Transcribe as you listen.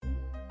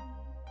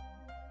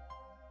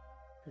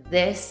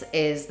This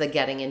is the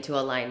Getting Into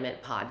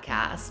Alignment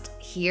podcast.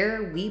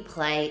 Here we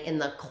play in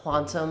the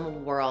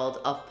quantum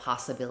world of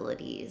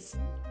possibilities.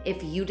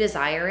 If you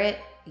desire it,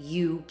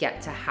 you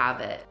get to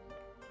have it.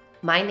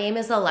 My name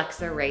is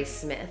Alexa Ray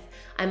Smith.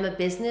 I'm a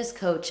business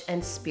coach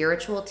and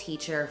spiritual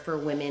teacher for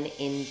women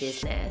in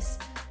business.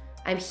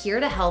 I'm here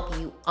to help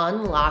you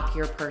unlock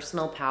your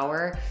personal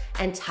power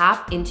and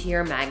tap into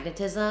your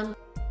magnetism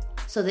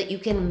so that you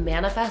can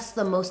manifest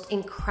the most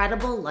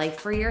incredible life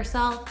for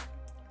yourself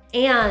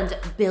and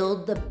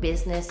build the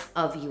business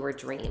of your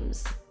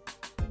dreams.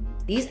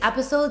 These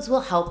episodes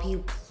will help you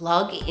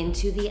plug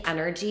into the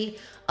energy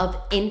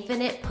of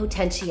infinite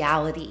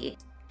potentiality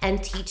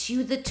and teach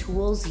you the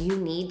tools you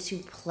need to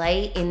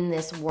play in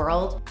this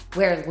world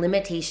where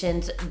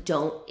limitations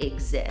don't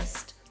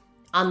exist.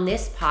 On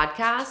this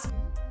podcast,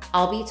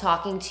 I'll be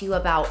talking to you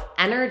about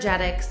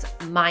energetics,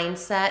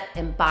 mindset,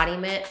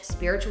 embodiment,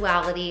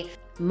 spirituality,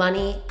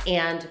 money,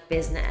 and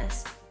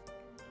business.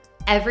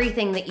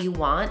 Everything that you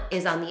want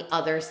is on the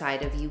other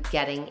side of you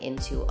getting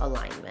into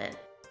alignment.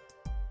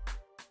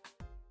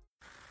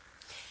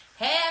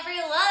 Hey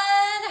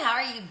everyone, how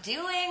are you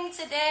doing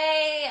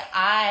today?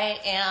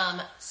 I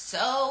am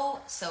so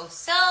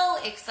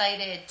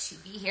excited to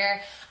be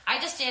here. I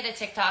just did a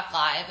TikTok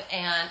live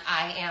and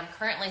I am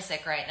currently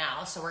sick right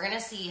now, so we're gonna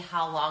see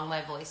how long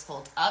my voice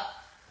holds up.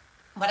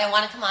 But I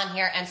want to come on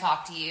here and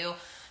talk to you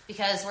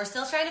because we're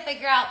still trying to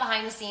figure out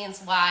behind the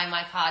scenes why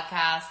my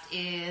podcast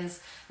is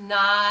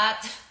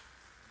not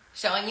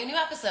showing you new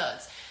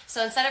episodes.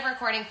 So instead of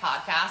recording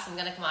podcasts, I'm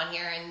going to come on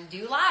here and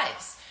do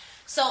lives.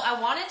 So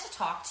I wanted to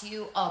talk to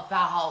you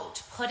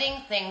about putting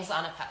things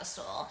on a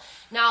pedestal.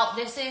 Now,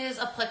 this is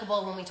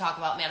applicable when we talk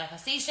about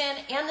manifestation,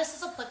 and this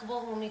is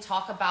applicable when we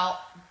talk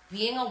about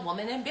being a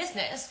woman in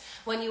business,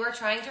 when you are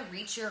trying to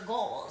reach your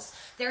goals.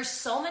 There's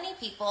so many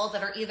people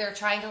that are either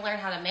trying to learn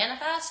how to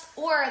manifest,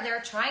 or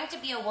they're trying to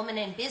be a woman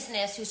in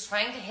business who's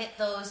trying to hit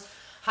those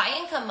high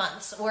income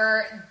months,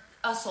 or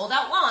a sold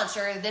out launch,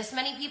 or this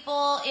many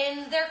people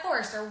in their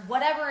course, or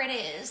whatever it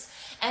is.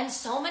 And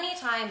so many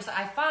times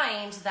I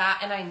find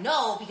that, and I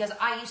know because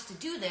I used to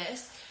do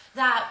this,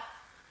 that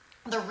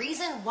the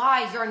reason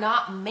why you're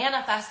not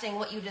manifesting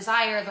what you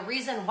desire, the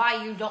reason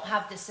why you don't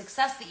have the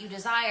success that you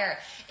desire,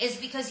 is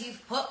because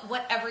you've put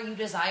whatever you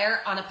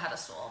desire on a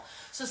pedestal.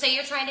 So say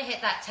you're trying to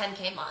hit that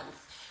 10K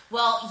month.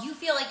 Well, you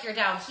feel like you're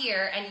down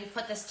here and you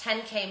put this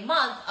 10K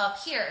month up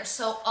here.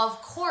 So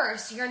of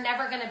course, you're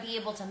never going to be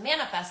able to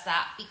manifest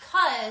that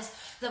because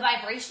the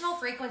vibrational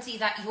frequency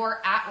that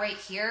you're at right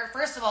here,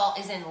 first of all,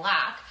 is in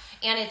lack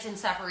and it's in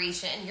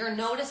separation. You're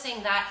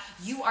noticing that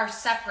you are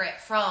separate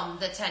from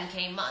the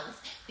 10K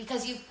month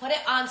because you've put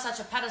it on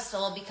such a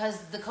pedestal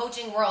because the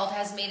coaching world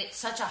has made it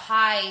such a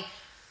high.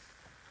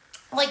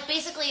 Like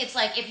basically it's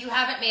like if you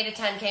haven't made a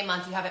 10K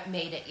month, you haven't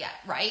made it yet,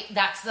 right?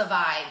 That's the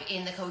vibe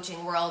in the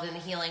coaching world, in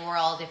the healing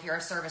world, if you're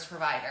a service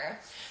provider.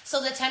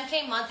 So the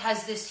 10K month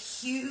has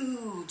this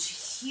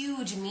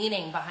huge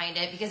meaning behind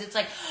it because it's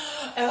like,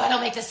 oh, I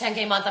don't make this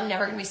 10K month, I'm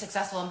never going to be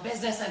successful in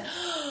business. And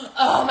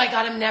oh my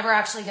God, I'm never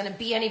actually going to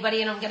be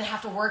anybody and I'm going to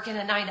have to work in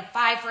a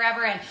 9-to-5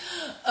 forever.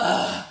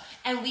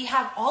 And we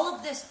have all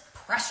of this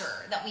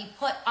pressure that we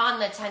put on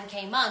the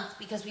 10K month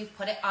because we've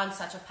put it on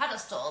such a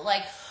pedestal.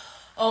 Like,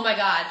 oh my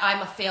God,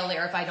 I'm a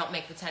failure if I don't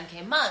make the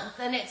 10K month.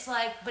 And it's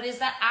like, but is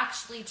that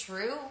actually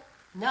true?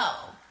 No.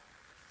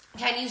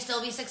 Can you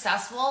still be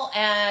successful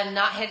and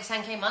not hit a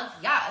 10K month?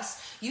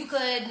 Yes. You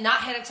could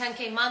not hit a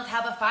 10K month,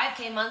 have a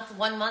 5K month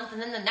 1 month,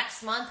 and then the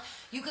next month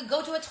you could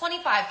go to a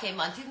 25K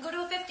month. You can go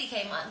to a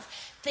 50K month.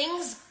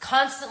 Things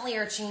constantly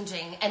are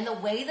changing, and the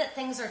way that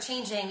things are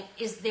changing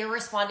is they're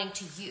responding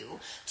to you,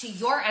 to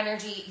your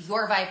energy,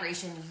 your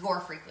vibration,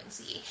 your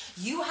frequency.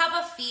 You have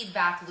a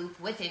feedback loop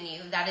within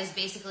you that is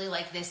basically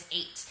like this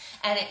 8,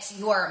 and it's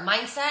your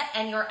mindset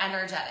and your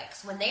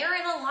energetics. When they are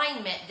in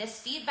alignment, this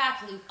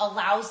feedback loop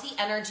allows the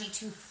energy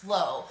to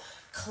flow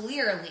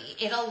clearly.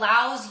 It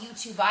allows you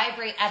to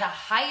vibrate at a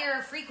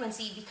higher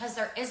frequency because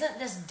there isn't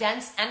this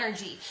dense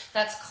energy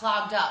that's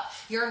clogged up.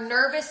 Your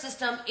nervous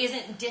system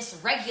isn't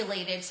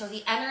dysregulated, so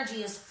the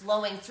energy is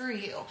flowing through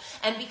you.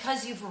 And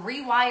because you've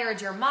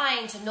rewired your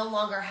mind to no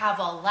longer have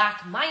a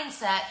lack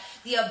mindset,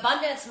 the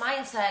abundance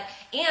mindset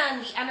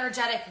and the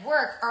energetic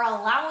work are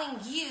allowing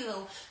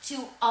you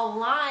to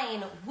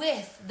align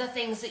with the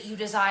things that you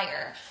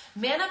desire.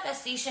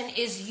 Manifestation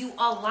is you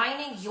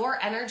aligning your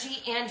energy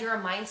and your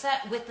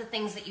mindset with the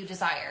things that you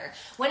desire.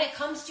 When it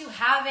comes to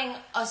having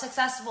a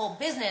successful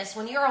business,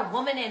 when you're a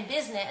woman in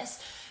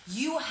business,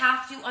 you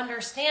have to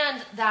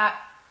understand that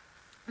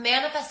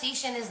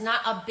manifestation is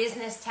not a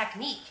business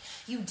technique.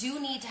 You do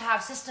need to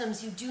have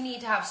systems, you do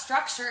need to have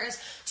structures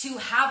to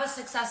have a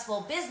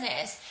successful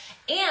business,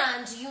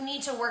 and you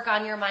need to work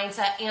on your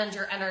mindset and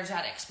your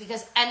energetics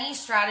because any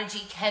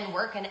strategy can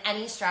work and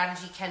any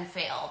strategy can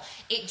fail.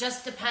 It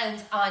just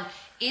depends on,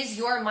 is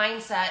your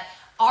mindset,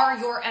 are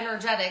your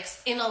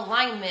energetics in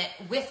alignment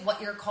with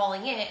what you're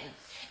calling in?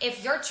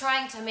 if you're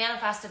trying to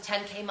manifest a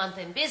 10K month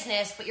in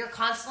business, but you're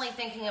constantly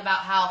thinking about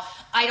how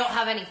I don't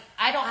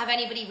have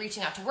anybody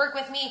reaching out to work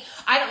with me.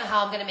 I don't know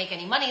how I'm going to make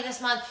any money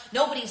this month.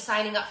 Nobody's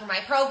signing up for my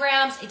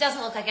programs. It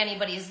doesn't look like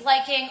anybody is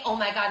liking. Oh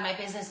my God, my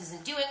business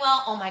isn't doing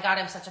well. Oh my God,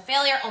 I'm such a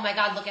failure. Oh my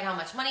God, look at how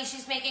much money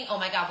she's making. Oh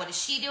my God, what is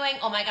she doing?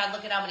 Oh my God,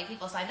 look at how many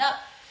people signed up.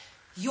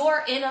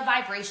 You're in a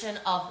vibration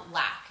of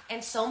lack.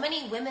 And so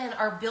many women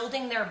are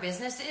building their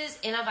businesses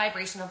in a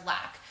vibration of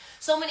lack.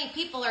 So many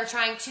people are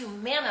trying to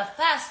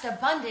manifest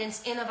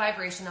abundance in a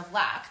vibration of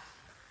lack.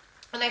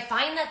 And I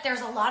find that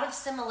there's a lot of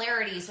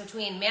similarities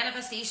between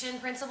manifestation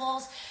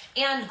principles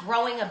and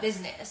growing a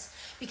business,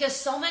 because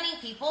so many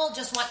people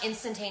just want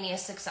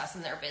instantaneous success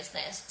in their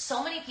business.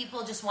 So many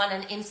people just want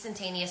an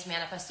instantaneous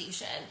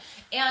manifestation.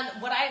 And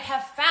what I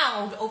have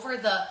found over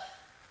the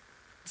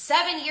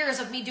 7 years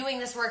of me doing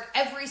this work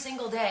every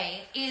single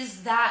day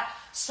is that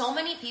so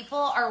many people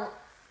are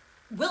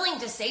willing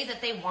to say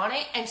that they want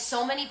it, and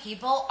so many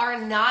people are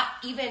not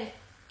even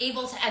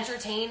able to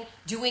entertain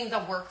doing the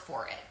work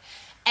for it.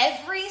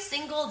 Every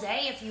single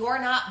day, if you're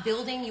not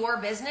building your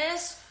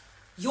business,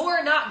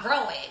 you're not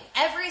growing.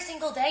 Every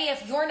single day,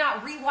 if you're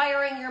not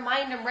rewiring your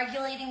mind and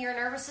regulating your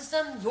nervous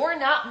system, you're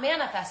not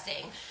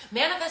manifesting.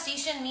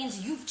 Manifestation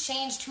means you've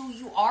changed who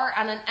you are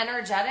on an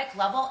energetic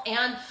level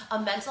and a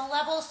mental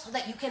level so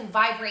that you can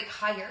vibrate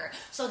higher,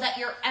 so that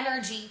your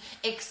energy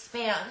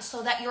expands,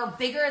 so that you're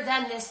bigger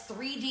than this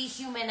 3D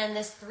human and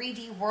this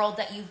 3D world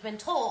that you've been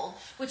told,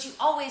 which you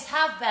always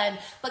have been.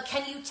 But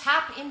can you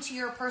tap into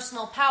your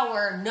personal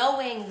power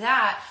knowing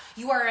that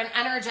you are an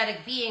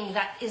energetic being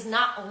that is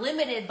not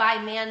limited by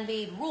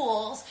man-made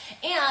rules,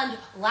 and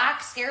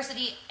lack,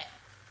 scarcity,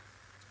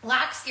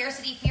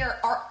 fear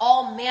are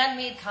all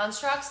man-made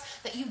constructs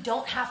that you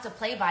don't have to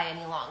play by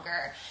any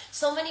longer.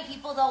 So many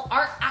people, though,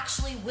 aren't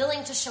actually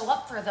willing to show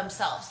up for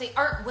themselves. They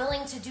aren't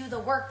willing to do the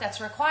work that's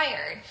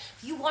required.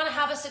 If you want to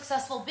have a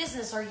successful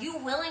business, are you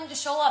willing to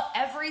show up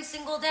every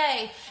single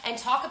day and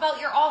talk about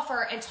your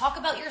offer and talk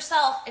about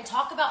yourself and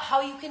talk about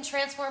how you can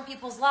transform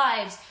people's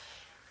lives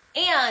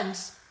and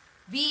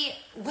be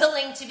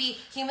willing to be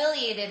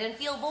humiliated and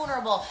feel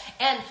vulnerable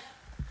and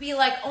be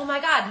like, oh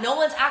my God, no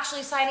one's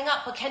actually signing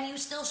up, but can you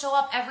still show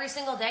up every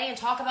single day and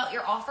talk about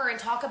your offer and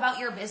talk about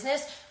your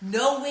business,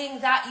 knowing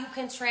that you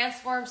can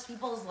transform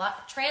people's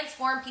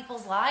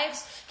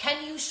lives?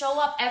 Can you show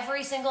up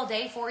every single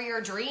day for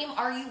your dream?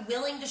 Are you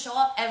willing to show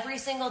up every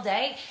single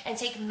day and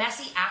take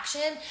messy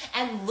action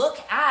and look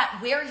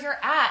at where you're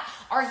at?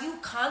 Are you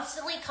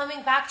constantly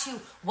coming back to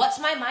what's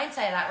my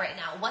mindset at right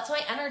now? What's my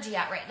energy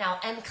at right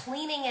now? And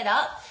cleaning it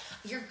up?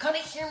 You're going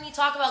to hear me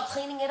talk about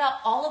cleaning it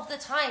up all of the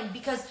time,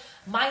 because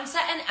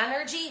mindset and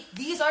energy,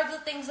 these are the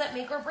things that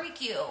make or break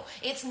you.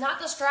 It's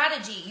not the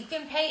strategy. You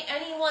can pay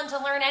anyone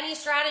to learn any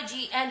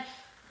strategy, and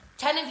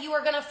 10 of you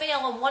are going to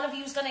fail and 1 of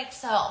you is going to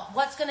excel.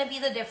 What's going to be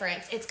the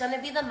difference? It's going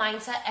to be the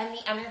mindset and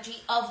the energy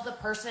of the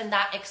person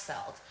that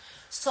excelled.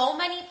 So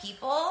many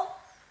people,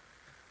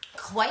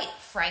 quite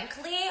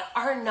frankly,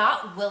 are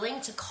not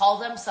willing to call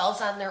themselves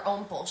on their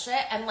own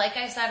bullshit. And like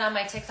I said on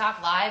my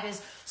TikTok live,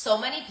 is so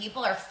many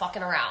people are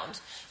fucking around.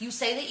 You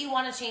say that you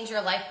want to change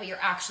your life, but you're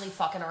actually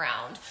fucking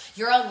around.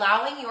 You're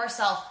allowing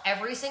yourself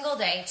every single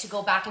day to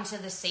go back into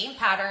the same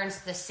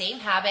patterns, the same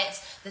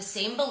habits, the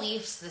same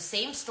beliefs, the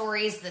same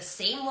stories, the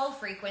same low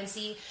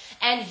frequency,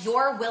 and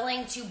you're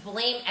willing to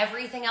blame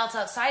everything else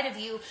outside of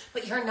you,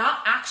 but you're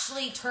not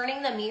actually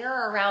turning the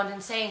mirror around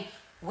and saying,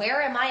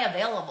 where am I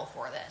available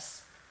for this?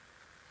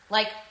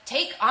 Like,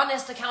 take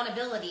honest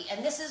accountability.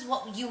 And this is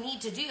what you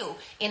need to do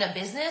in a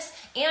business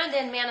and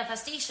in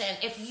manifestation.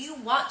 If you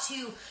want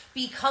to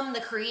become the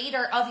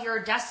creator of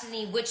your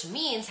destiny, which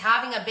means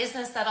having a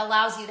business that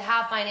allows you to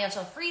have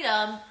financial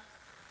freedom,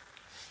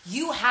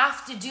 you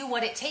have to do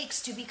what it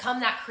takes to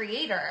become that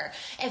creator.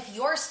 If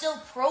you're still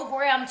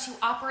programmed to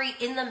operate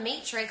in the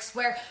matrix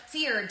where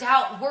fear,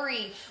 doubt,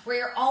 worry, where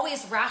you're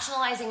always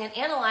rationalizing and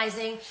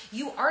analyzing,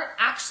 you aren't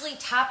actually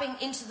tapping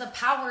into the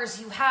powers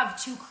you have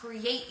to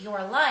create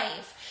your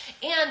life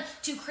and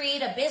to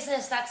create a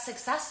business that's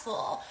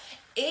successful.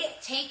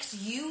 It takes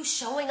you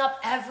showing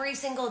up every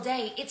single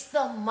day. It's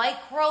the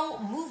micro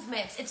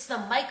movements. It's the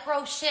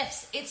micro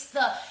shifts. It's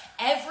the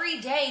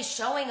everyday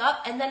showing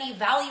up and then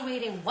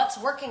evaluating what's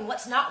working,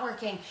 what's not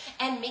working,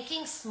 and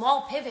making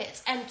small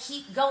pivots and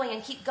keep going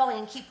and keep going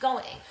and keep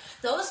going.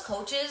 Those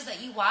coaches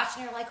that you watch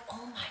and you're like,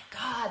 oh my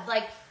God,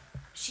 like,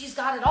 she's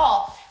got it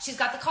all. She's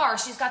got the car.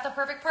 She's got the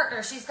perfect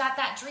partner. She's got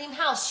that dream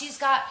house. She's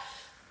got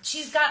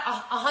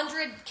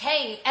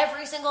 100K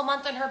every single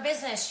month in her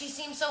business. She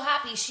seems so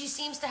happy. She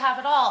seems to have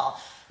it all.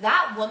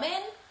 That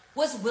woman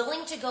was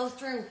willing to go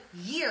through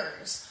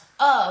years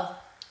of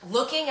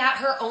looking at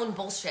her own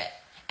bullshit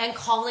and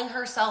calling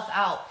herself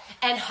out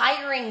and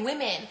hiring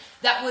women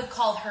that would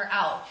call her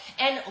out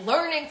and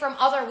learning from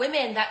other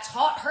women that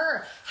taught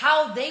her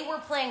how they were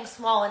playing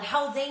small and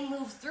how they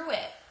moved through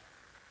it.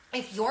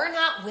 If you're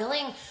not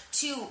willing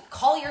to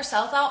call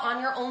yourself out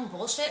on your own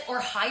bullshit or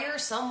hire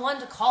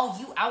someone to call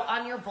you out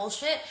on your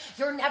bullshit,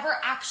 you're never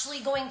actually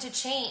going to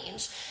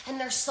change. And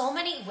there's so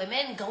many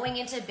women going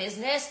into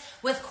business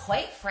with,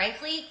 quite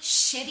frankly,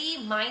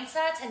 shitty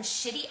mindsets and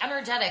shitty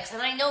energetics.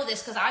 And I know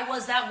this because I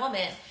was that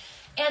woman.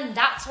 And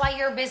that's why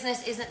your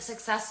business isn't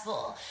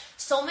successful.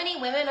 So many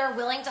women are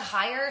willing to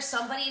hire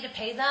somebody to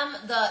pay them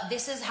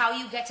this is how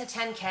you get to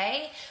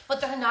 10K,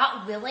 but they're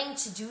not willing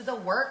to do the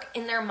work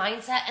in their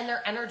mindset and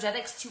their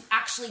energetics to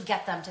actually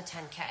get them to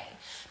 10K.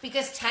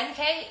 Because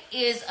 10K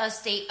is a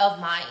state of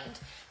mind.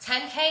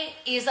 10K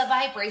is a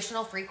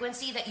vibrational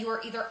frequency that you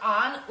are either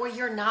on or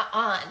you're not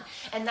on.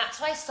 And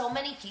that's why so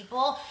many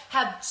people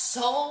have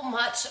so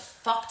much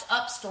fucked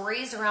up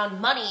stories around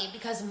money,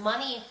 because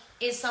money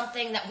is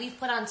something that we've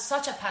put on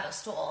such a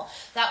pedestal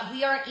that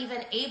we aren't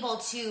even able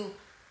to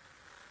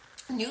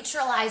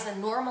neutralize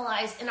and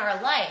normalize in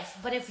our life.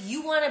 But if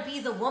you want to be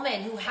the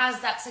woman who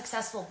has that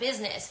successful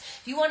business,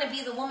 if you want to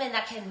be the woman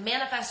that can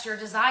manifest your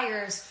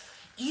desires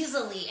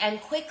easily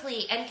and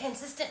quickly and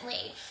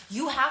consistently,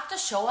 you have to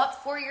show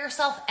up for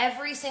yourself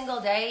every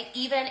single day,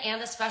 even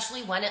and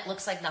especially when it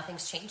looks like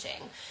nothing's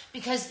changing.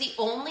 Because the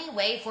only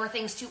way for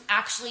things to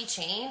actually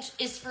change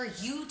is for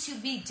you to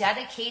be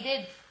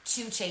dedicated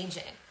to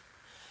changing.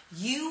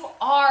 You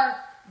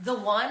are the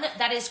one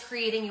that is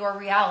creating your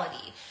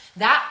reality.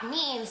 That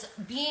means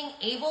being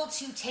able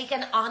to take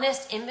an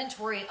honest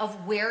inventory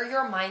of where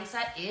your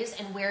mindset is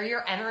and where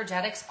your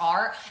energetics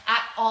are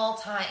at all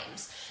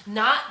times,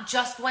 not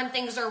just when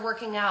things are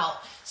working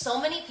out.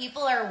 So many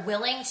people are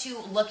willing to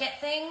look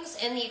at things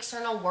in the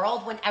external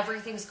world when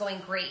everything's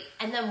going great.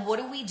 And then what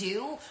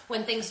do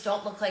when things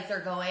don't look like they're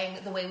going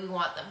the way we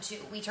want them to?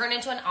 We turn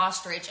into an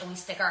ostrich and we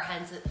stick our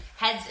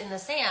heads in the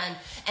sand,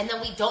 and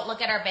then we don't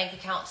look at our bank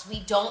accounts. We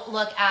don't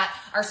look at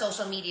our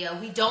social media.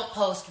 We don't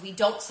post. We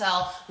don't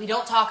sell. We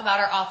don't talk about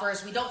our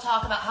offers. We don't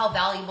talk about how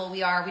valuable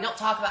we are. We don't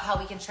talk about how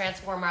we can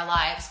transform our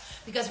lives,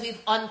 because we've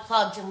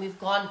unplugged and we've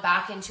gone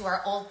back into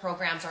our old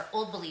programs, our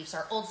old beliefs,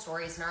 our old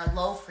stories, and our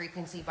low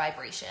frequency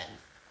vibration.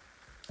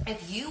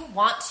 If you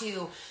want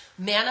to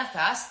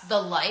manifest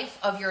the life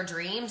of your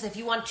dreams, if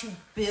you want to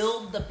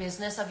build the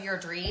business of your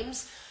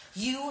dreams,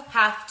 you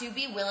have to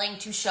be willing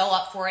to show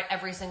up for it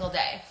every single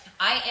day.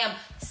 I am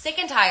sick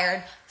and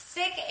tired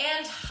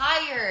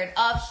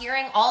of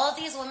hearing all of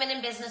these women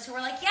in business who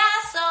are like, yeah,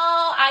 so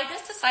I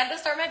just decided to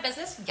start my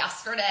business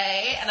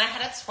yesterday and I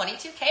had a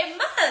 $22K a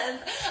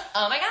month.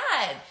 Oh my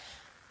God.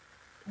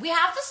 We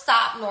have to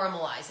stop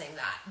normalizing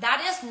that.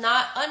 That is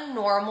not a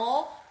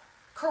normal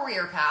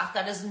career path.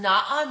 That is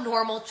not a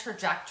normal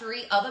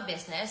trajectory of a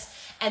business.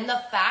 And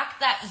the fact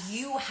that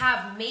you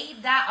have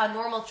made that a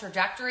normal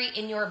trajectory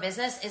in your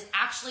business is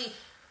actually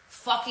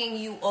fucking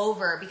you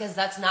over, because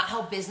that's not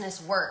how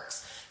business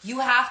works. You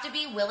have to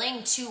be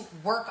willing to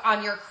work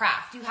on your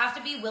craft. You have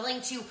to be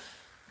willing to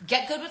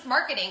get good with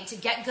marketing, to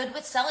get good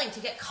with selling, to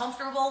get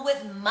comfortable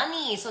with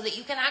money so that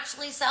you can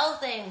actually sell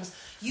things.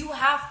 You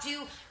have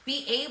to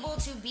be able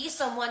to be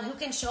someone who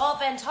can show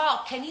up and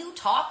talk. Can you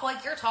talk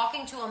like you're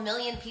talking to a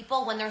million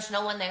people when there's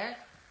no one there?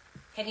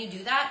 Can you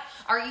do that?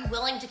 Are you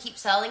willing to keep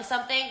selling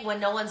something when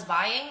no one's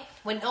buying?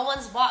 When no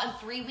one's bought in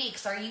 3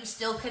 weeks, are you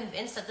still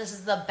convinced that this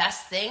is the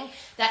best thing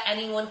that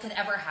anyone could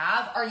ever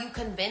have? Are you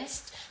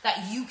convinced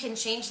that you can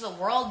change the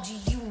world?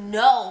 Do you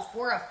know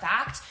for a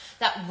fact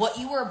that what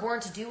you were born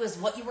to do is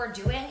what you are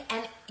doing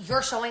and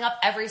you're showing up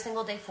every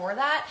single day for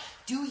that?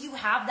 Do you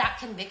have that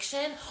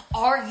conviction?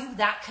 Are you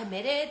that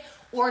committed?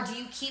 Or do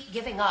you keep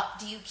giving up?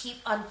 Do you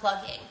keep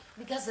unplugging?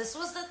 Because this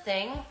was the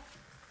thing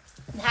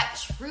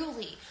that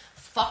truly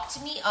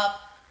fucked me up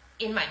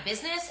in my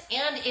business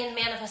and in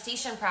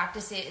manifestation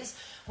practices,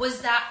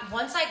 was that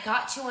once I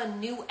got to a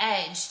new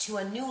edge, to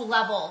a new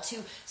level, to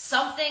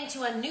something,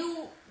 to a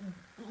new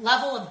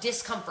level of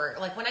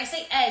discomfort. Like when I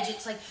say edge,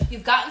 it's like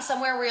you've gotten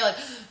somewhere where you're like,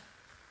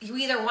 you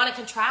either want to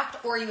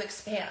contract or you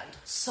expand.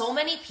 So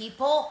many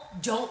people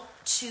don't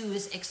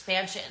choose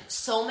expansion.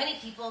 So many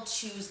people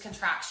choose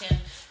contraction.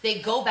 They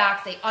go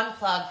back, they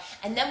unplug,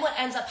 and then what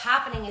ends up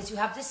happening is you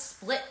have this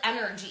split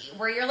energy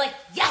where you're like,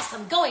 yes,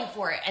 I'm going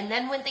for it. And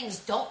then when things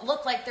don't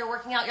look like they're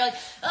working out, you're like,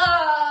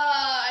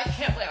 I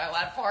can't believe I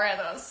went for it.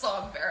 That was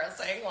so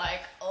embarrassing.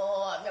 Like,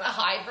 I'm going to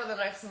hide for the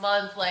next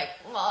month. Like,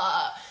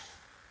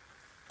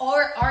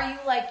 Or are you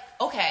like,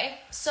 okay,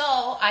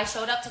 so I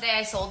showed up today,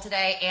 I sold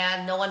today,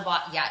 and no one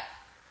bought yet.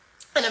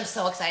 And I'm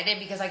so excited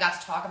because I got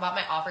to talk about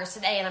my offers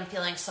today and I'm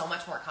feeling so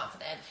much more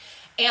confident.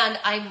 And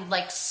I'm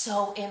like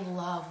so in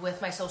love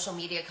with my social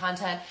media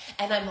content,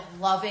 and I'm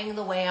loving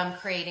the way I'm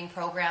creating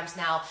programs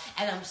now.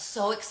 And I'm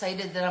so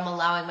excited that I'm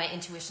allowing my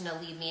intuition to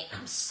lead me.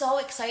 I'm so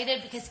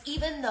excited because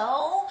even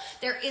though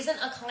there isn't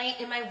a client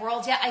in my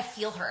world yet, I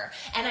feel her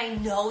and I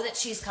know that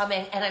she's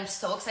coming, and I'm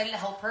so excited to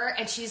help her.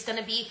 And she's going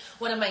to be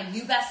one of my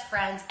new best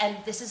friends. And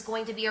this is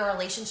going to be a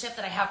relationship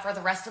that I have for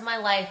the rest of my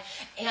life.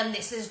 And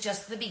this is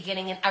just the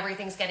beginning, and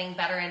everything's getting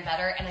better and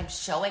better. And I'm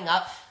showing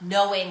up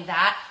knowing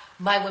that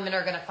my women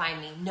are going to find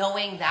me,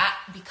 knowing that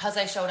because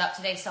I showed up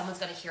today, someone's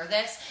going to hear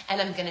this and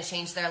I'm going to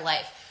change their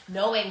life.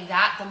 knowing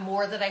that the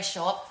more that I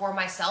show up for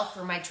myself,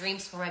 for my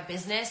dreams, for my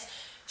business,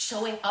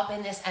 showing up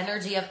in this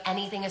energy of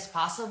anything is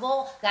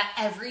possible, that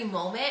every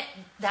moment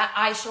that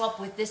I show up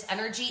with this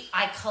energy,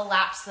 I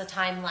collapse the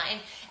timeline.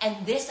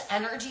 And this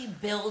energy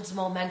builds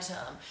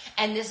momentum.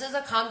 And this is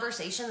a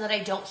conversation that I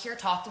don't hear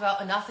talked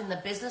about enough in the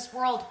business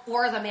world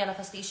or the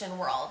manifestation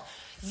world.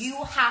 You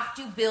have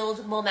to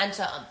build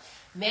momentum.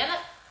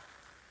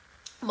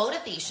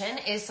 Motivation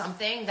is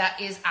something that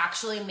is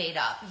actually made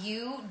up.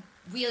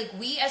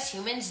 We as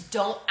humans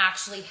don't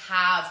actually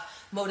have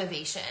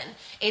motivation.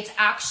 It's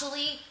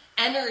actually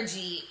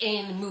energy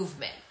in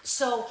movement.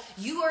 So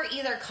you are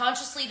either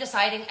consciously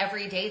deciding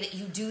every day that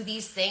you do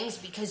these things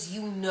because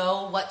you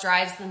know what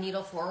drives the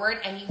needle forward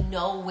and you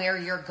know where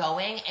you're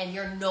going, and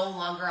you're no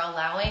longer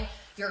allowing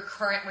your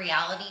current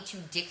reality to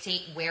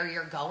dictate where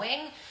you're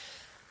going.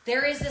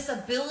 There is this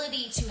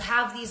ability to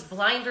have these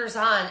blinders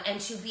on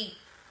and to be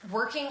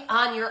working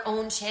on your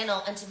own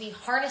channel and to be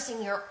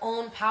harnessing your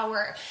own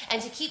power and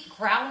to keep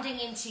grounding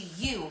into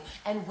you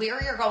and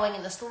where you're going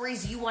and the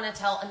stories you want to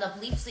tell and the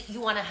beliefs that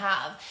you want to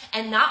have,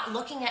 and not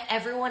looking at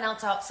everyone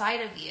else outside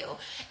of you,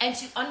 and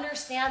to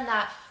understand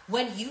that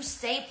when you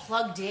stay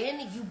plugged in,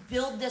 you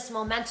build this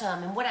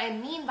momentum. And what I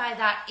mean by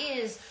that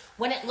is,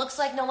 when it looks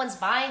like no one's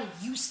buying,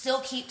 you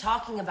still keep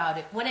talking about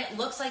it. When it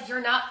looks like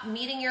you're not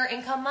meeting your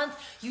income month,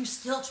 you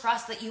still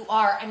trust that you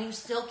are, and you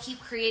still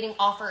keep creating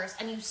offers,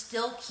 and you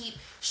still keep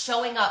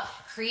showing up,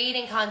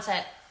 creating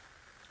content,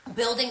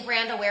 building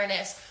brand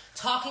awareness,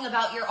 talking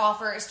about your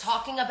offers,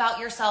 talking about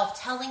yourself,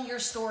 telling your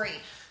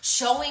story,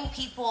 showing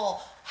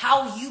people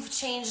how you've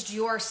changed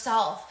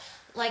yourself.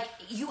 Like,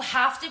 you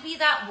have to be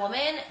that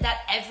woman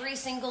that every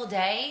single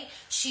day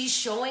she's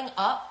showing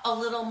up a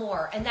little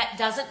more. And that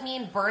doesn't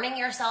mean burning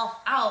yourself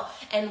out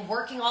and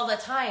working all the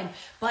time,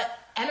 but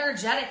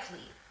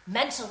energetically,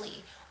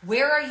 mentally,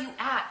 where are you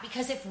at?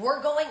 Because if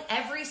we're going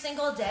every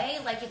single day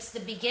like it's the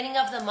beginning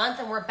of the month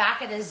and we're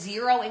back at a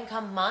 0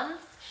 income month,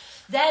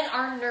 then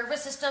our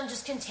nervous system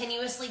just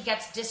continuously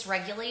gets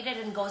dysregulated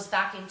and goes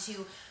back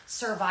into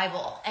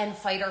survival and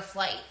fight or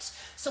flight.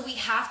 So we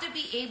have to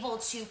be able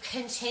to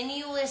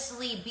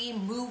continuously be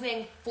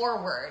moving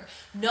forward,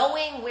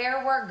 knowing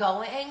where we're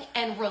going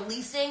and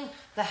releasing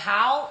the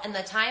how and the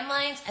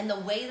timelines and the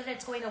way that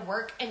it's going to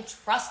work, and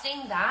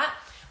trusting that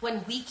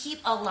when we keep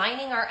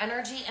aligning our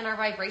energy and our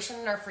vibration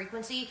and our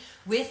frequency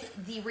with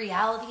the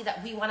reality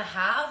that we want to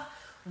have,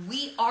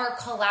 we are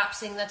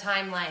collapsing the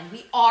timeline.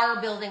 We are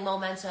building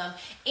momentum.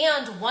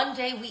 And one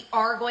day we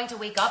are going to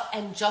wake up,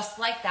 and just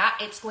like that,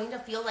 it's going to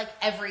feel like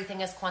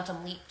everything is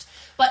quantum leaped.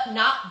 But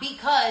not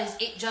because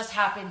it just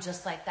happened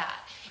just like that.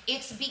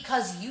 It's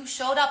because you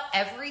showed up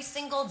every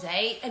single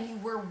day and you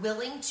were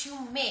willing to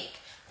make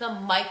the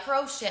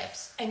micro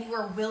shifts, and you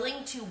were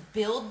willing to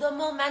build the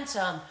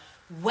momentum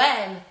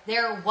when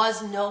there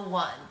was no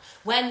one,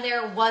 when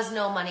there was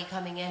no money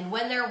coming in,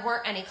 when there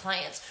weren't any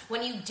clients,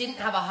 when you didn't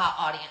have a hot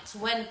audience,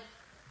 when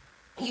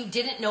you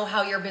didn't know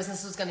how your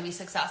business was going to be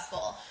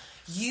successful.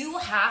 You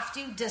have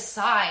to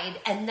decide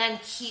and then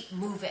keep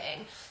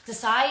moving.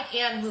 Decide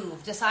and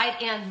move. Decide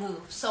and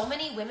move. So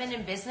many women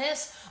in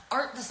business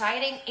aren't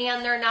deciding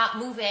and they're not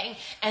moving.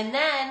 And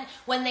then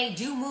when they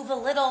do move a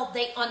little,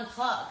 they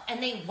unplug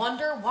and they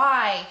wonder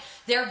why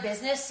their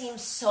business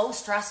seems so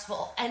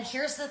stressful. And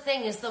here's the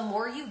thing is, the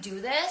more you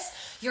do this,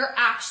 you're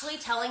actually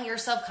telling your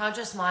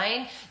subconscious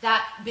mind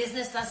that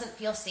business doesn't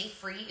feel safe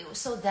for you.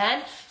 So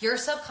then your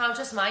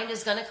subconscious mind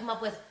is going to come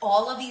up with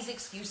all of these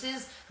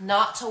excuses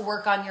not to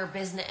work on your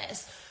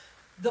business.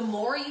 The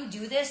more you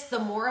do this, the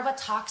more of a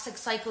toxic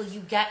cycle you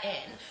get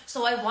in.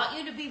 So I want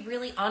you to be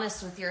really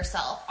honest with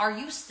yourself. Are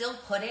you still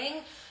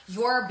putting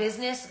your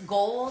business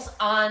goals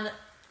on,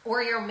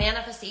 or your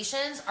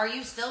manifestations, are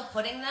you still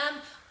putting them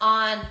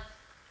on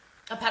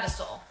a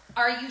pedestal?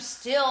 Are you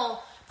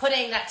still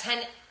putting that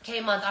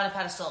 10K month on a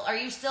pedestal? Are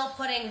you still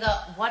putting the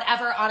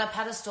whatever on a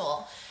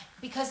pedestal?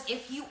 Because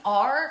if you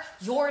are,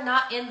 you're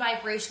not in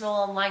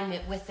vibrational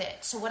alignment with it.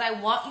 So what I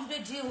want you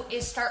to do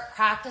is start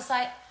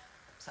practicing,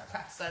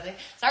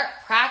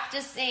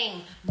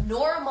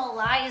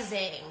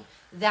 normalizing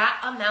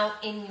that amount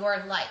in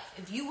your life.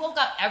 If you woke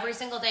up every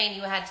single day and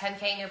you had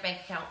 10K in your bank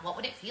account, what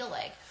would it feel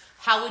like?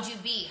 How would you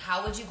be?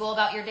 How would you go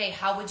about your day?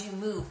 How would you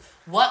move?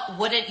 What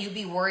wouldn't you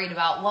be worried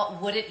about?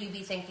 What wouldn't you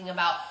be thinking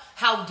about?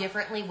 How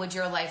differently would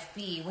your life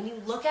be? When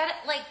you look at it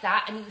like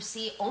that and you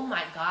see, oh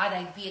my God,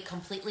 I'd be a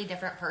completely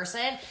different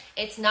person.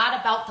 It's not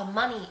about the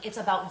money. It's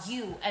about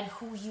you and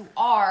who you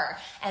are.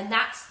 And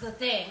that's the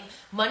thing.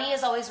 Money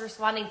is always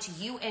responding to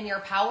you and your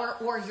power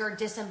or your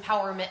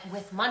disempowerment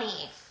with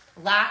money.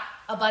 Lack,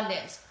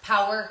 abundance,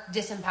 power,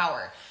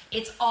 disempower.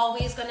 It's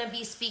always going to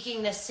be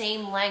speaking the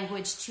same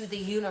language to the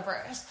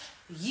universe.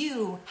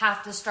 You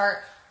have to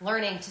start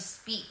learning to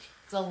speak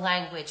the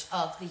language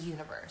of the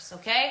universe,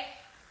 okay?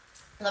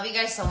 Love you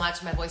guys so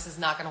much. My voice is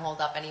not going to hold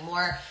up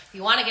anymore. If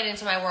you want to get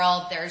into my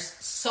world, there's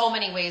so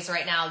many ways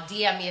right now.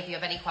 DM me if you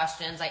have any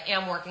questions. I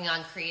am working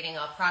on creating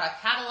a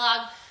product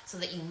catalog so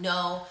that you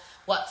know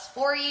what's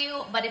for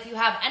you. But if you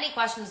have any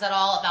questions at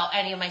all about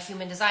any of my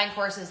human design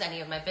courses,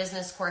 any of my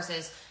business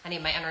courses, any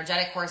of my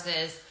energetic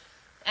courses,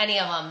 any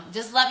of them,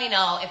 just let me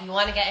know. If you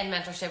want to get in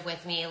mentorship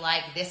with me,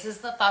 like, this is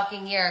the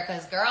fucking year,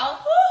 because girl,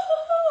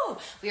 woo-hoo-hoo,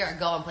 we are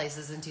going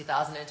places in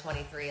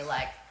 2023.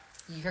 Like,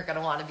 you're going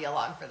to want to be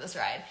along for this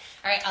ride.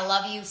 All right, I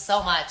love you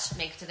so much.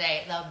 Make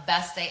today the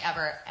best day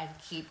ever, and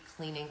keep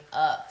cleaning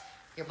up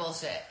your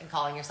bullshit and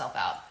calling yourself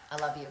out. I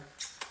love you.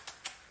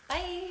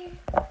 Bye.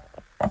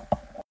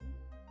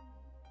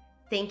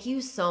 Thank you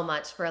so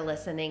much for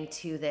listening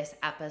to this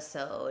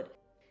episode.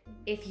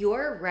 If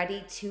you're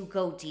ready to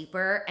go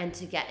deeper and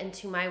to get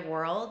into my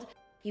world,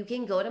 you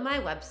can go to my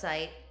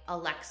website,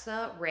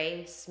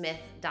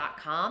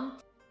 alexaraysmith.com.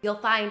 You'll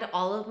find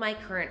all of my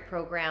current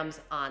programs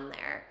on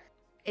there.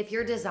 If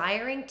you're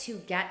desiring to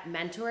get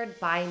mentored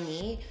by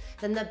me,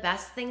 then the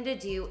best thing to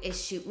do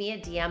is shoot me a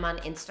DM on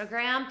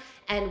Instagram,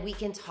 and we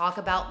can talk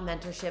about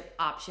mentorship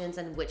options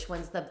and which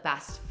one's the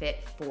best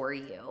fit for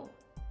you.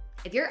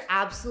 If you're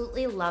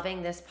absolutely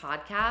loving this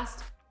podcast,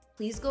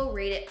 please go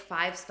rate it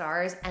 5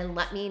 stars and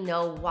let me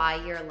know why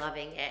you're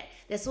loving it.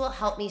 This will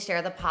help me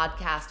share the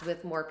podcast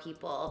with more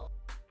people.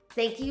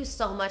 Thank you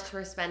so much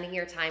for spending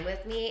your time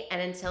with me,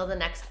 and until the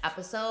next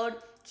episode,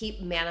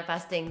 keep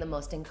manifesting the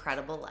most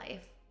incredible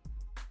life.